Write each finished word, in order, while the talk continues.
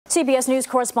CBS News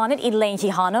correspondent Elaine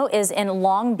Quijano is in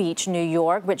Long Beach, New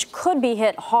York, which could be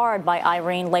hit hard by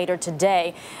Irene later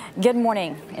today. Good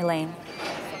morning, Elaine.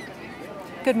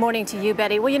 Good morning to you,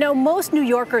 Betty. Well, you know, most New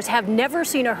Yorkers have never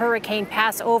seen a hurricane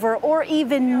pass over or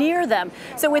even near them.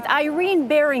 So with Irene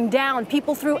bearing down,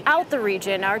 people throughout the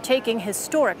region are taking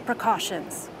historic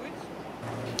precautions.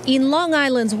 In Long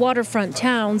Island's waterfront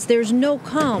towns, there's no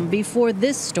calm before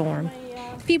this storm.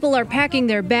 People are packing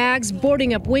their bags,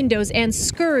 boarding up windows, and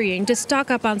scurrying to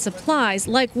stock up on supplies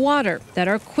like water that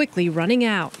are quickly running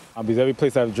out. Because every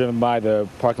place I've driven by, the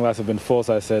parking lots have been full,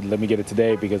 so I said, let me get it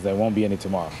today because there won't be any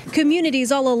tomorrow.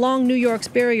 Communities all along New York's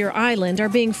barrier island are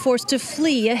being forced to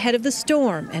flee ahead of the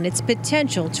storm and its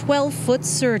potential 12-foot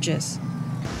surges.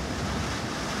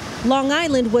 Long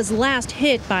Island was last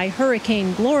hit by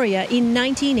Hurricane Gloria in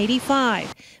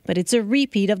 1985, but it's a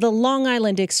repeat of the Long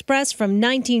Island Express from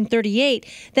 1938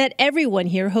 that everyone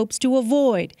here hopes to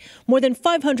avoid. More than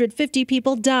 550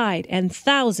 people died and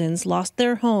thousands lost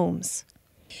their homes.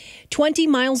 20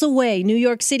 miles away, New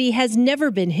York City has never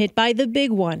been hit by the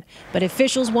big one, but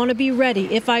officials want to be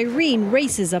ready if Irene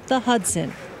races up the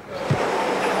Hudson.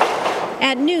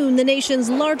 At noon, the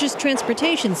nation's largest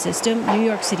transportation system, New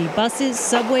York City buses,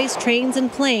 subways, trains,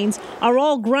 and planes, are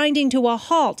all grinding to a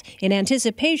halt in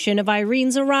anticipation of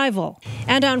Irene's arrival.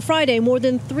 And on Friday, more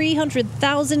than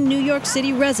 300,000 New York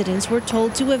City residents were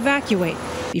told to evacuate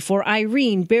before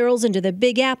Irene barrels into the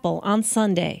Big Apple on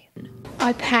Sunday.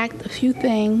 I packed a few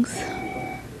things,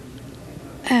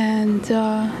 and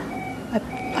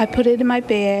I put it in my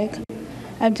bag.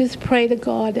 I just pray to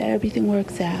God that everything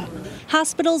works out.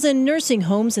 Hospitals and nursing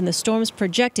homes in the storm's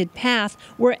projected path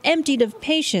were emptied of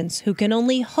patients who can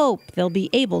only hope they'll be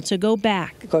able to go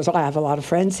back. Because I have a lot of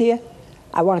friends here.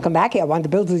 I want to come back here. I want the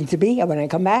building to be here when I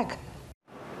come back.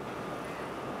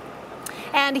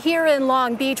 And here in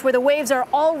Long Beach, where the waves are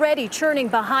already churning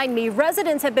behind me,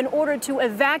 residents have been ordered to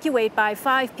evacuate by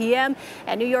 5 p.m.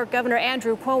 And New York Governor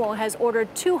Andrew Cuomo has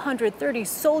ordered 230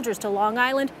 soldiers to Long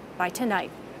Island by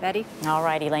tonight. Betty? All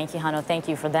right, Elaine Quijano, thank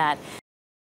you for that.